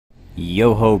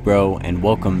Yo-ho bro, and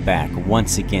welcome back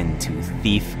once again to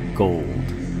Thief Gold.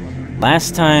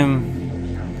 Last time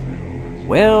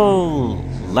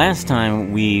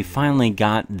we finally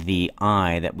got the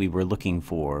eye that we were looking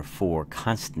for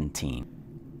Constantine.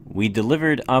 We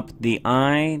delivered up the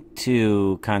eye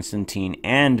to Constantine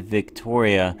and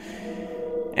Victoria,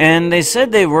 and they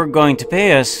said they were going to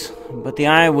pay us, but the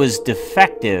eye was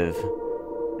defective.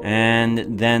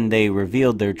 And then they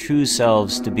revealed their true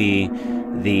selves to be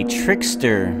the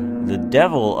trickster, the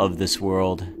devil of this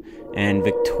world, and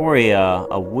Victoria,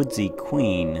 a woodsy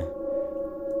queen.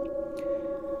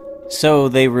 So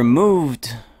they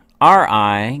removed our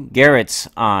eye, Garrett's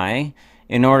eye,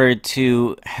 in order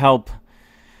to help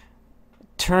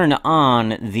turn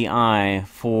on the eye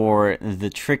for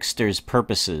the trickster's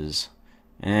purposes,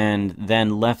 and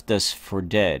then left us for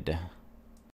dead.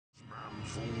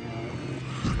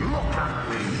 Look at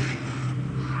me!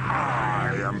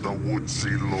 I am the Woodsy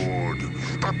Lord,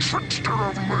 the trickster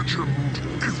of legend.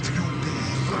 If you be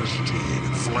thirsty,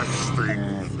 flesh thing,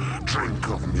 drink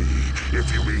of me.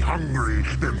 If you be hungry,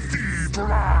 then feed,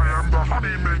 for I am the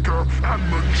honey maker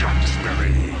and the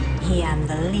jumpsberry. I am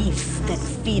the leaf that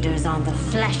feeders on the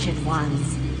fleshed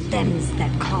ones, thems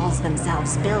that calls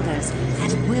themselves builders,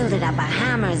 and wielded up a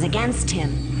hammers against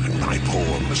him. My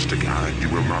poor mystic hand, you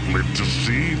will not live to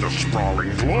see the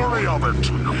sprawling glory of it.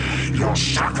 Your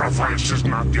sacrifice is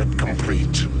not yet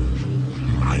complete.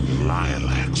 9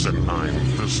 lilacs and 9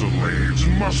 thistleades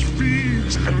must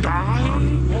feed, and I?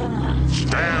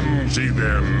 Stands he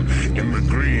then in the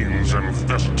green's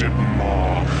infested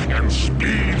maw, and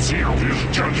speeds he out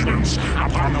his judgments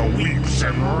upon the weeps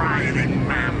and writhing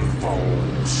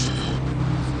manfolds.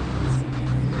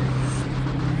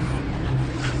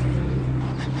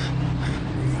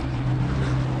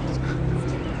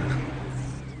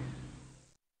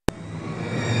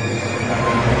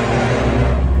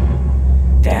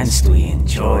 Danced we in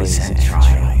joys and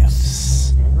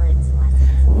triumphs.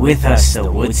 With us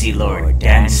the woodsy lord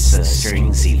danced the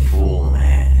stringsy fool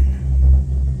man.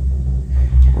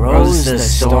 Rose the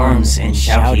storms in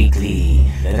shouty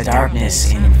glee, the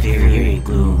darkness in fury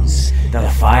glooms, the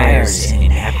fires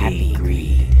in happy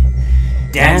greed.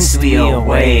 Danced we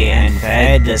away and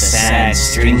fed the sad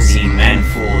stringsy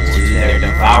menfool to their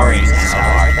devourings of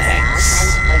our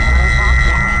thanks.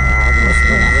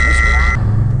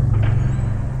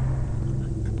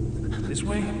 This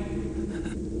way?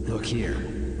 Look here.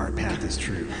 Our path is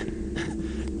true.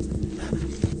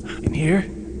 In here?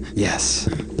 Yes.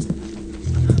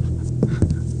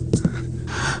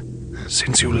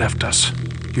 Since you left us,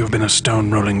 you have been a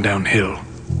stone rolling downhill.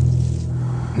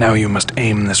 Now you must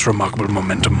aim this remarkable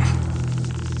momentum.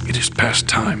 It is past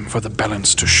time for the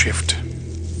balance to shift.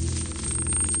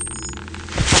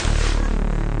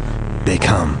 They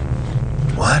come.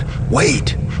 What?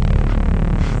 Wait!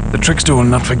 The trickster will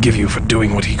not forgive you for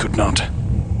doing what he could not.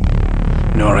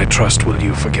 Nor, I trust, will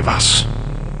you forgive us.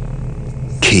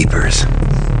 Keepers.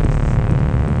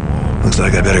 Looks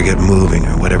like I better get moving,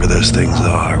 or whatever those things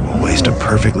are will waste a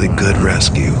perfectly good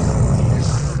rescue.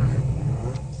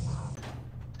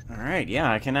 Alright,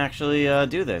 yeah, I can actually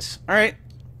do this. Alright,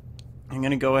 I'm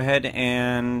gonna go ahead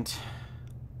and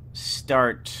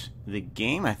start the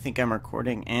game. I think I'm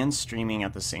recording and streaming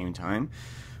at the same time,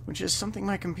 which is something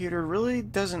my computer really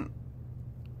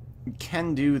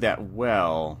can do that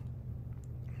well.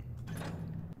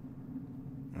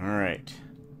 Alright.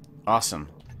 Awesome.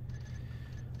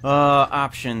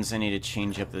 Options. I need to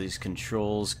change up these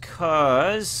controls,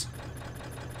 cause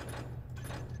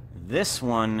this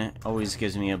one always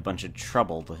gives me a bunch of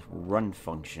trouble, the run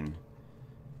function.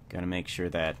 Gotta make sure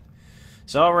that...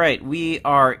 So, alright, we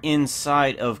are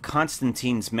inside of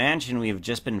Constantine's mansion. We have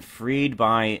just been freed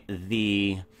by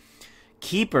the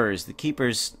Keepers. The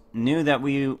Keepers knew that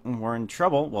we were in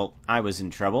trouble. Well, I was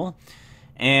in trouble.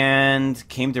 And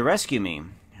came to rescue me.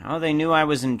 How they knew I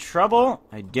was in trouble,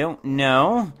 I don't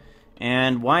know.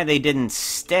 And why they didn't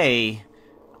stay,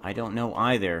 I don't know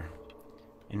either.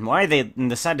 And why they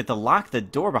decided to lock the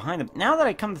door behind them. Now that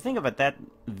I come to think of it, that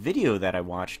video that I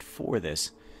watched for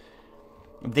this,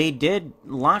 they did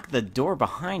lock the door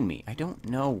behind me. I don't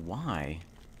know why.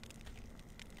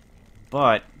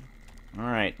 But,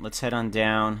 alright, let's head on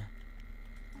down.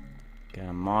 Got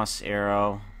a moss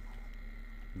arrow.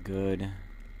 Good.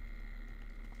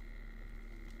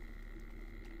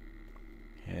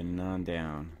 Heading on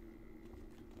down.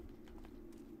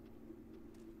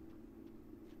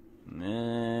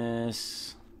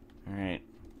 Miss. Alright.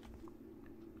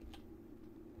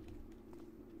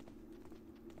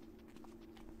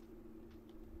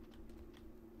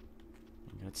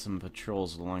 Got some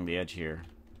patrols along the edge here.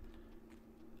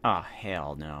 Ah,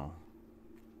 hell no.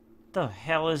 The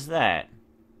hell is that?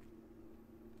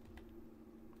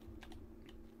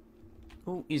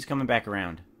 Ooh, he's coming back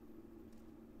around.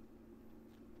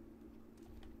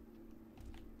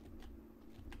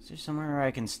 Is there somewhere where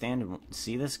I can stand and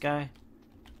see this guy?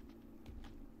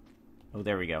 Oh,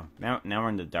 there we go. Now we're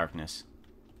in the darkness.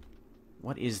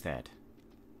 What is that?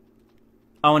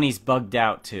 Oh, and he's bugged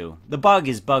out, too. The bug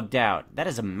is bugged out. That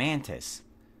is a mantis.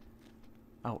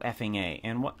 Oh, effing A.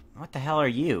 And what the hell are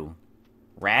you?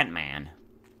 Ratman.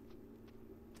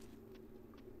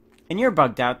 And you're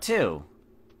bugged out, too.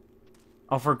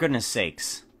 Oh, for goodness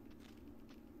sakes.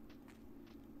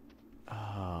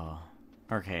 Oh,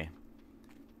 okay.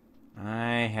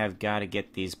 I have got to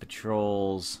get these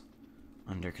patrols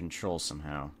under control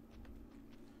somehow.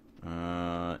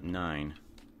 9.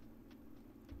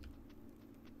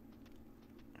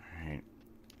 Alright.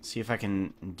 See if I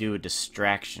can do a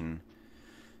distraction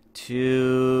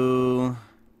to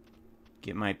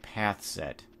get my path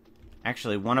set.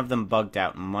 Actually, one of them bugged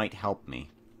out might help me.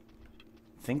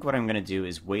 I think what I'm going to do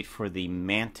is wait for the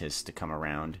mantis to come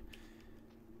around.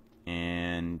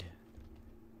 And...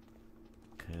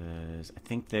 because I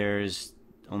think there's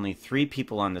only 3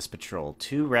 people on this patrol.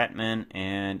 2 ratmen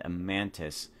and a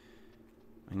mantis.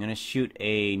 I'm going to shoot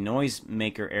a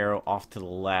noisemaker arrow off to the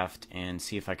left and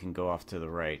see if I can go off to the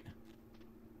right.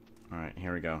 Alright,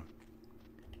 here we go.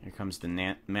 Here comes the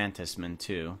mantisman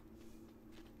too.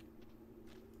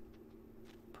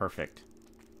 Perfect.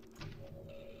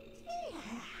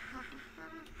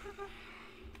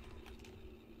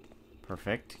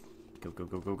 Perfect. Go, go,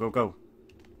 go, go, go, go.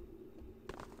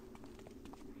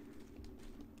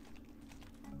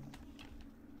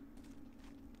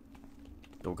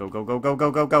 Go, go, go, go, go,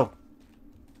 go, go, go.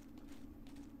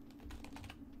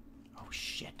 Oh,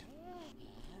 shit.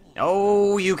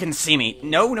 Oh, you can see me.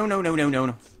 No, no, no, no, no, no,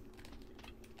 no.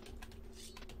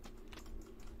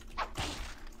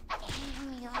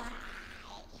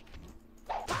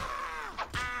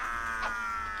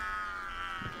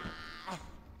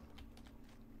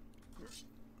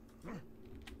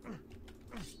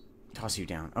 Toss you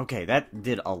down. Okay, that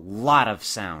did a lot of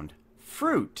sound.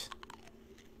 Fruit.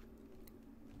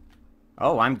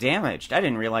 Oh, I'm damaged. I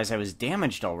didn't realize I was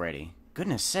damaged already.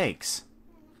 Goodness sakes.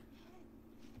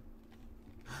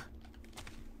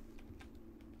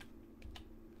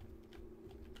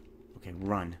 Okay,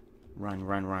 run. Run,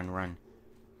 run, run, run.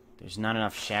 There's not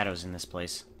enough shadows in this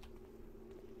place.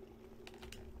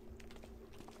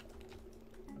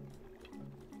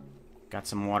 Got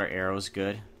some water arrows,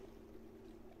 good.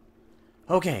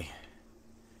 Okay.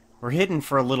 We're hidden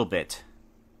for a little bit.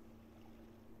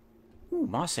 Ooh,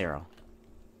 moss arrow.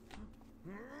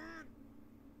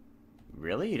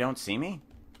 Really? You don't see me?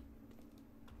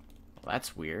 Well,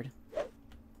 that's weird.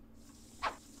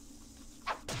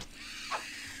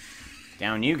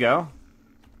 Down you go.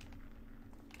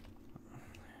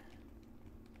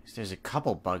 There's a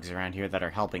couple bugs around here that are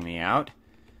helping me out.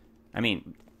 I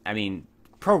mean,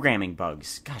 programming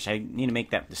bugs. Gosh, I need to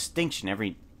make that distinction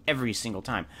every single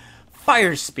time.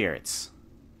 Fire spirits.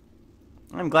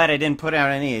 I'm glad I didn't put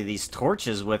out any of these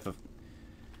torches with a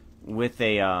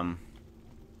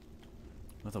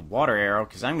water arrow,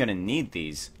 because I'm gonna need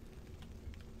these.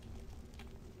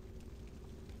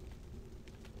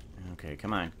 Okay,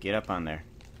 come on, get up on there.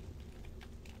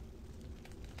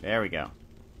 There we go.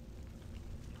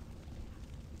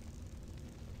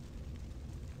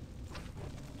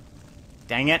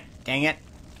 Dang it, dang it.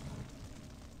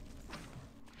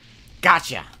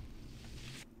 Gotcha!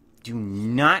 Do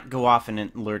not go off and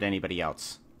alert anybody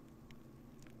else.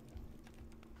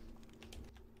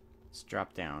 Let's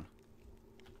drop down.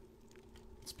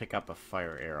 Let's pick up a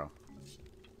fire arrow.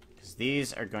 Because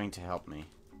these are going to help me.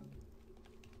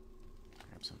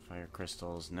 Grab some fire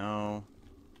crystals. No.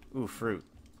 Ooh, fruit.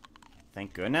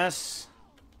 Thank goodness.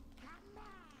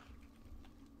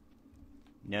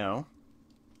 No.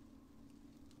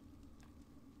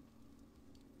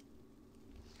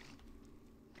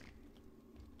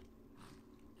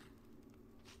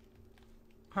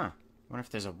 Huh. Wonder if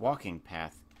there's a walking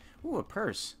path. Ooh, a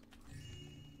purse.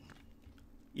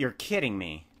 You're kidding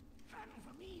me.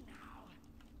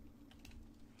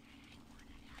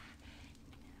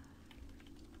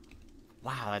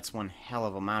 Wow, that's one hell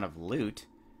of an amount of loot.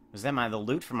 Was that the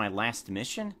loot from my last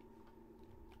mission?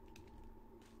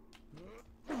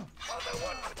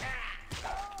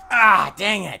 Ah,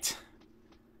 dang it!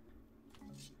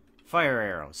 Fire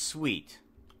arrow, sweet.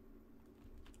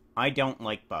 I don't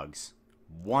like bugs.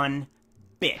 One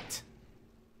bit.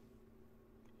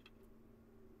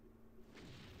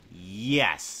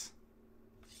 Yes.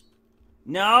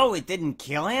 No, it didn't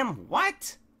kill him?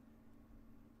 What?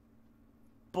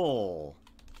 Bull.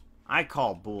 I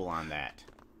call bull on that.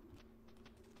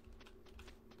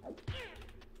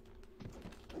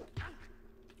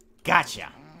 Gotcha.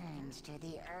 Turns to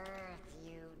the earth,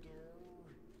 you do.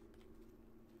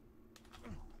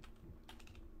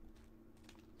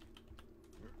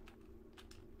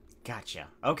 Gotcha.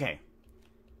 Okay.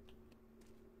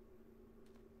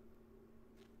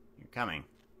 You're coming.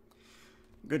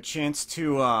 Good chance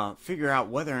to figure out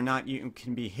whether or not you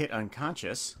can be hit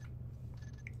unconscious.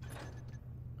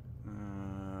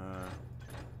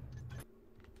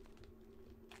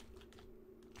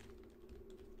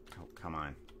 Oh, come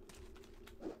on.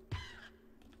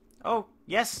 Oh,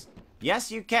 yes.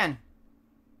 Yes, you can.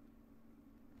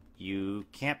 You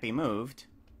can't be moved.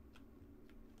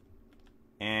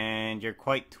 And you're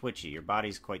quite twitchy. Your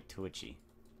body's quite twitchy.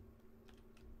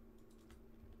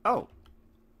 Oh.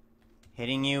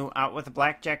 Hitting you out with a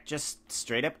blackjack just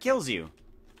straight up kills you.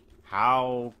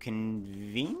 How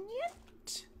convenient?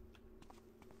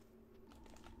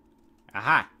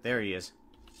 Aha, there he is.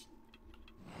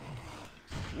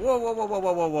 Whoa, whoa, whoa, whoa,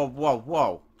 whoa, whoa, whoa, whoa,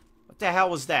 whoa. What the hell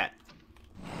was that?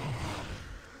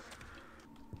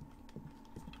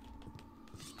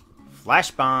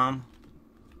 Flash bomb.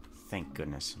 Thank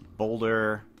goodness.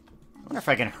 Boulder. I wonder if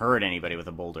I can hurt anybody with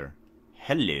a boulder.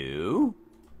 Hello?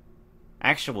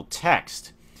 Actual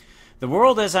text. The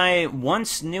world as I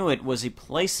once knew it was a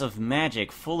place of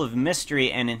magic, full of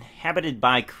mystery, and inhabited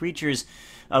by creatures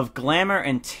of glamour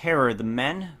and terror. The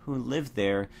men who lived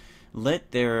there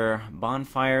lit their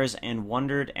bonfires and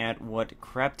wondered at what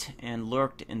crept and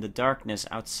lurked in the darkness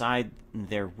outside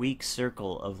their weak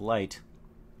circle of light.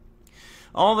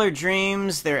 All their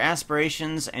dreams, their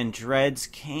aspirations, and dreads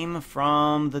came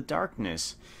from the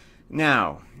darkness.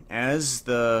 Now, as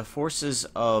the forces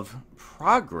of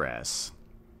progress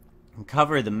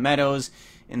cover the meadows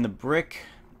in the brick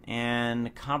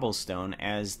and cobblestone,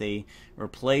 as they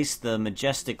replace the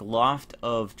majestic loft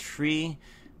of tree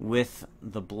with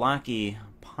the blocky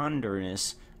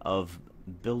ponderness of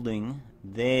building,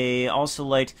 they also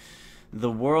light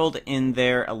the world in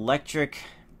their electric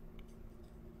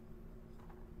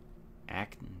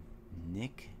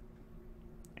actinic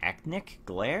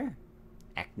glare?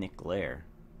 Actinic glare.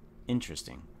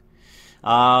 Interesting.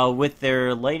 With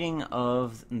their lighting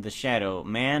of the shadow,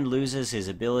 man loses his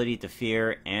ability to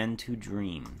fear and to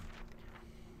dream.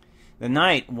 The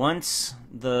night, once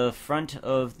the front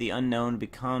of the unknown,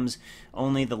 becomes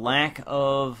only the lack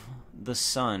of the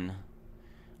sun.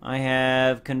 I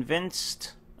have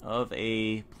conceived of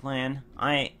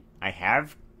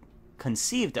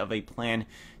a plan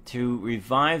to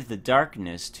revive the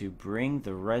darkness, to bring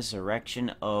the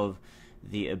resurrection of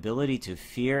the ability to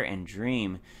fear and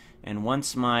dream. And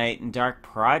once my dark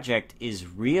project is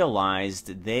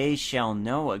realized, they shall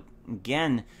know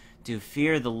again to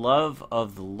fear the love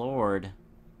of the Lord.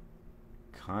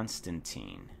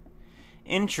 Constantine.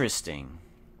 Interesting.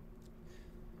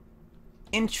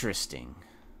 Interesting.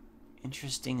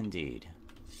 Interesting indeed.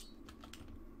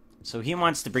 So he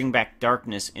wants to bring back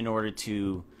darkness in order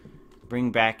to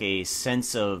bring back a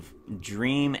sense of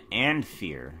dream and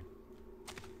fear.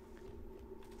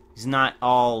 He's not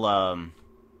all,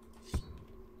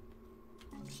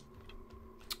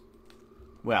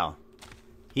 well,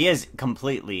 he has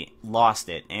completely lost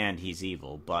it, and he's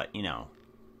evil, but, you know.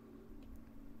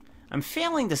 I'm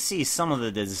failing to see some of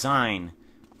the design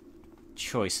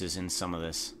choices in some of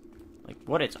this. Like,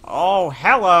 what it's... Oh,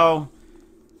 hello!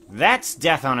 That's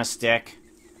death on a stick.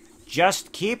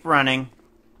 Just keep running.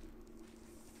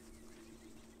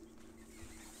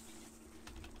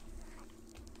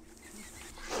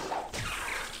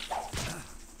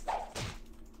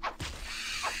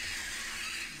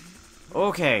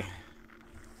 Okay.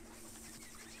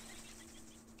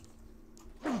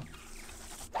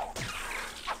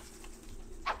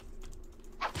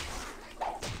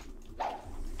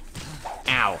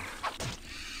 Ow.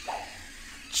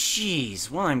 Jeez,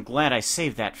 well, I'm glad I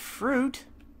saved that fruit.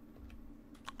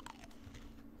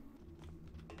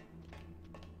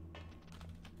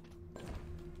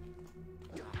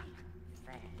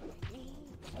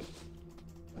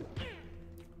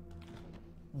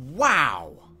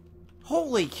 Wow!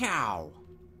 Holy cow!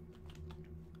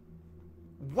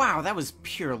 Wow, that was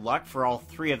pure luck for all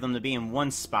three of them to be in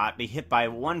one spot, be hit by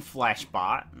one flash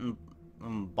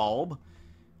bulb.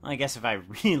 I guess if I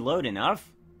reload enough,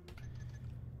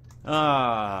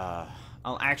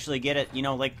 I'll actually get it, you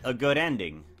know, like a good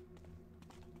ending.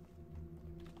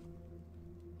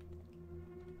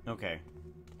 Okay.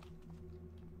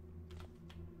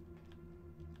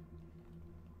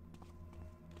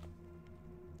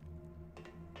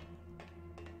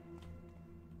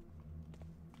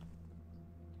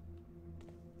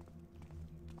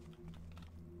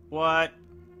 What?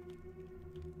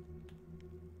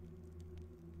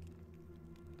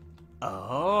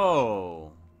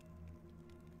 Oh.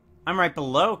 I'm right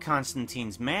below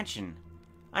Constantine's mansion.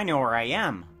 I know where I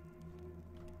am.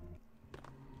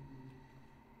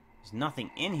 There's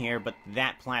nothing in here but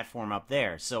that platform up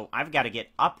there, so I've got to get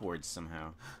upwards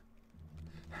somehow.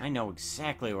 I know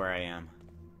exactly where I am.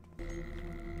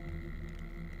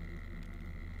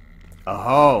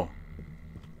 Oh.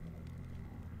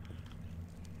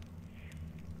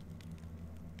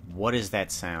 What is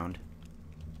that sound?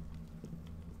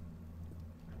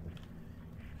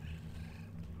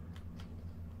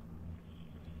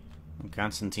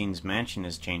 Constantine's mansion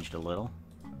has changed a little.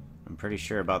 I'm pretty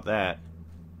sure about that.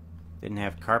 Didn't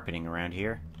have carpeting around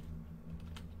here.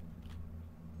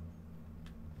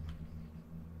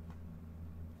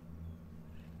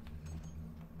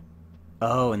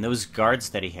 Oh, and those guards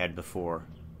that he had before.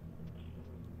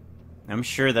 I'm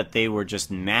sure that they were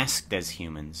just masked as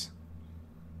humans.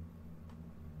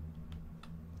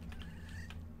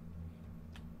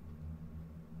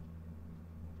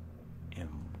 And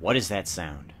what is that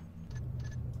sound?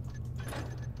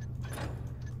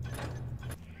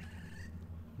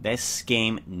 This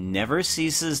game never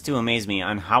ceases to amaze me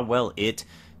on how well it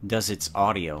does its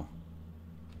audio.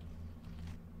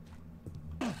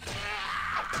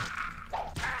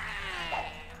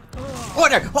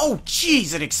 What a... Oh,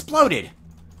 jeez, it exploded!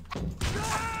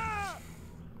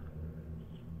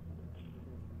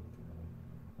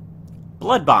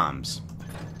 Blood bombs.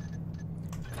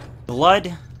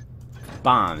 Blood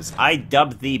bombs. I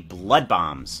dub the blood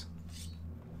bombs.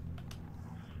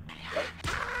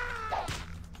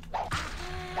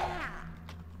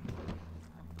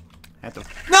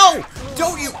 No!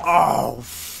 Don't you... Oh,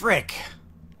 frick.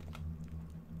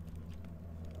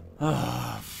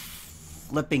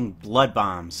 Flipping blood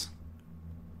bombs.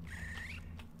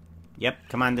 Yep,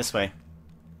 come on this way.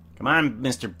 Come on,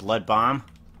 Mr. Blood Bomb.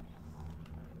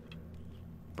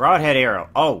 Broadhead arrow.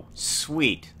 Oh,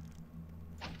 sweet.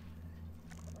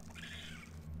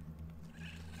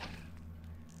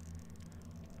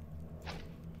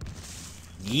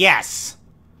 Yes!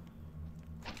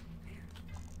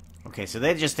 Okay, so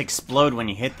they just explode when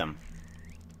you hit them.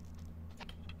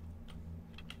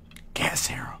 Gas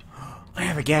arrow. I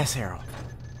have a gas arrow.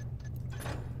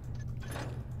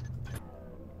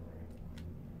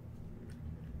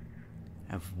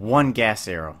 I have one gas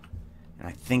arrow. And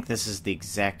I think this is the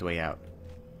exact way out.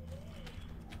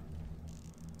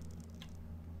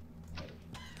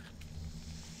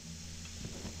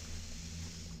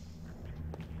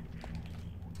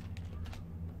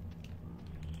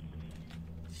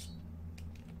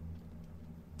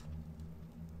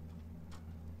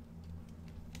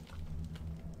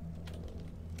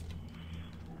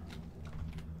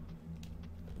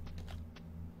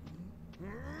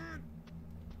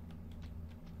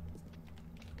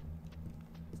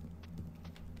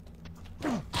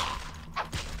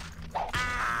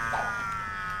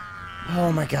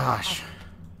 Oh my gosh.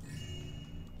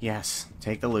 Yes,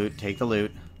 take the loot, take the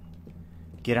loot.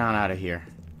 Get on out of here.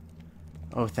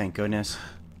 Oh, thank goodness.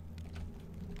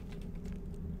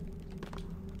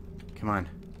 Come on.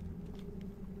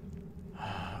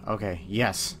 Okay,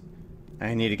 yes.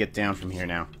 I need to get down from here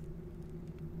now.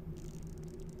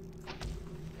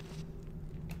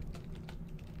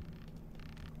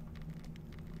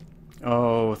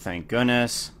 Oh, thank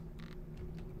goodness.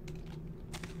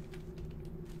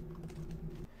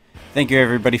 Thank you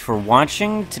everybody for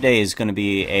watching. Today is going to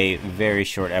be a very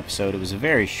short episode. It was a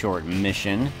very short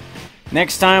mission.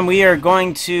 Next time we are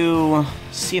going to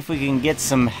see if we can get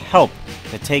some help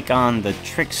to take on the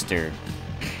Trickster.